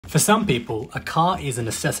For some people, a car is a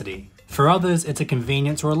necessity. For others, it's a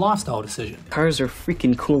convenience or a lifestyle decision. Cars are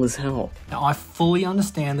freaking cool as hell. Now, I fully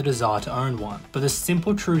understand the desire to own one, but the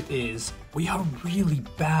simple truth is, we are really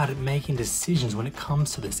bad at making decisions when it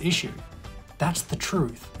comes to this issue. That's the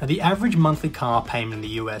truth. Now, the average monthly car payment in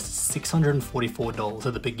the US is $644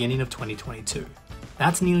 at the beginning of 2022.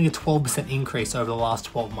 That's nearly a 12% increase over the last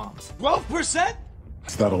 12 months. 12%?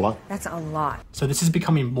 Is that a lot? That's a lot. So this is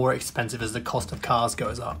becoming more expensive as the cost of cars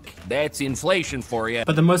goes up. That's inflation for you.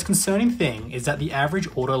 But the most concerning thing is that the average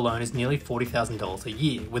auto loan is nearly $40,000 a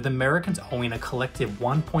year, with Americans owing a collective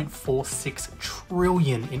 $1.46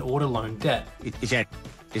 trillion in auto loan debt. Is that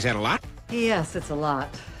a lot? Yes, it's a lot.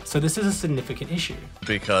 So this is a significant issue.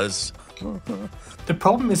 Because The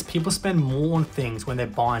problem is people spend more on things when they're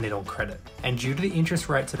buying it on credit. And due to the interest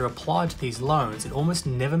rates that are applied to these loans, it almost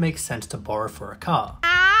never makes sense to borrow for a car.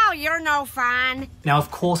 Oh, you're no fun. Now,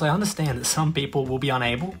 of course, I understand that some people will be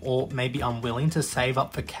unable or maybe unwilling to save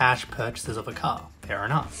up for cash purchases of a car. Fair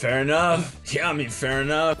enough. fair enough. Yeah, I mean, fair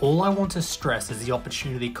enough. All I want to stress is the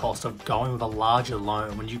opportunity cost of going with a larger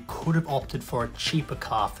loan when you could have opted for a cheaper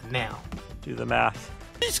car for now. Do the math.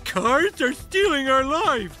 These cars are stealing our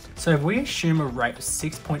lives. So if we assume a rate of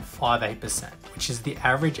 6.58%, which is the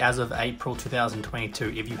average as of April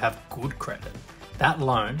 2022 if you have good credit, that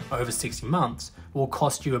loan, over 60 months, will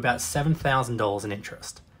cost you about $7,000 in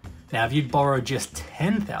interest. Now, if you'd borrowed just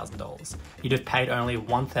 $10,000, you'd have paid only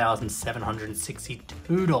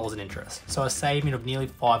 $1,762 in interest, so a saving of nearly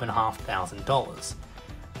 $5,500.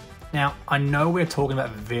 Now, I know we're talking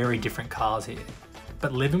about very different cars here,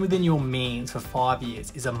 but living within your means for 5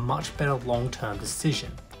 years is a much better long-term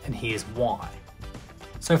decision, and here's why.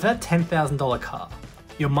 So for that $10,000 car,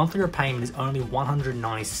 your monthly repayment is only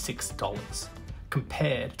 $196,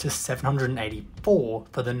 compared to $784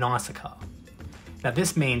 for the nicer car. Now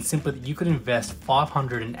this means simply that you could invest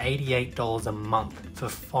 $588 a month for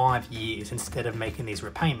 5 years instead of making these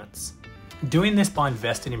repayments. Doing this by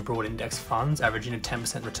investing in broad index funds averaging a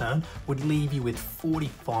 10% return would leave you with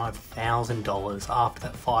 $45,000 after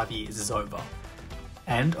that 5 years is over.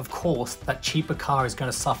 And of course, that cheaper car is going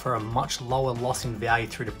to suffer a much lower loss in value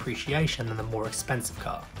through depreciation than the more expensive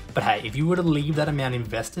car. But hey, if you were to leave that amount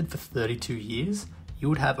invested for 32 years, you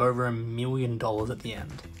would have over $1 million at the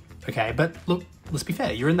end. Okay, but look, let's be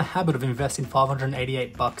fair, you're in the habit of investing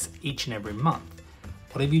 $588 each and every month.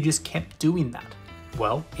 What if you just kept doing that?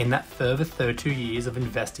 Well, in that further 32 years of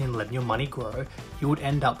investing and letting your money grow, you would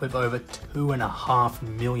end up with over $2.5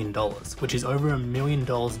 million, which is over $1 million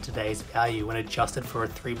in today's value when adjusted for a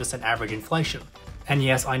 3% average inflation. And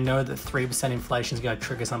yes, I know that 3% inflation is going to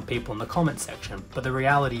trigger some people in the comment section, but the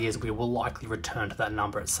reality is we will likely return to that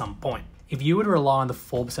number at some point. If you were to rely on the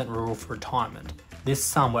 4% rule for retirement, this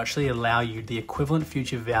sum will actually allow you the equivalent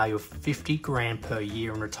future value of 50 grand per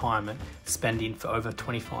year in retirement spending for over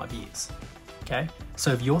 25 years. Okay,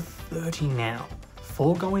 so if you're 30 now,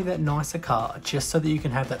 foregoing that nicer car just so that you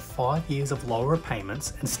can have that 5 years of lower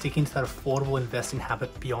repayments and sticking to that affordable investing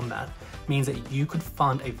habit beyond that means that you could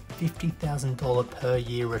fund a $50,000 per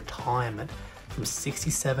year retirement from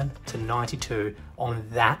 67 to 92 on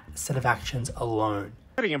that set of actions alone.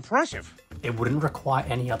 Pretty impressive. It wouldn't require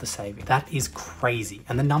any other saving. That is crazy.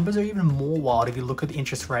 And the numbers are even more wild if you look at the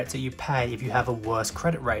interest rates that you pay if you have a worse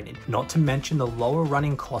credit rating. Not to mention the lower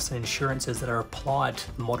running costs and insurances that are applied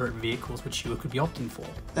to the moderate vehicles which you could be opting for.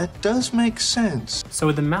 That does make sense. So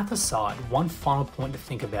with the math aside, one final point to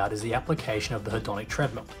think about is the application of the hedonic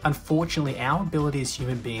treadmill. Unfortunately, our ability as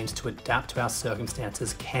human beings to adapt to our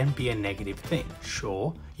circumstances can be a negative thing.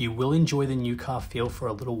 Sure, you will enjoy the new car feel for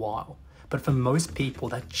a little while, but for most people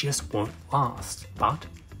that just won't last. But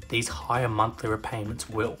these higher monthly repayments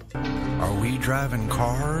will. Are we driving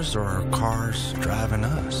cars or are cars driving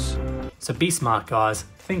us? So be smart guys,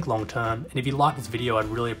 think long term, and if you like this video I'd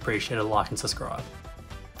really appreciate a like and subscribe.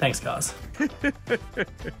 Thanks guys.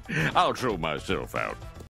 I'll show myself out.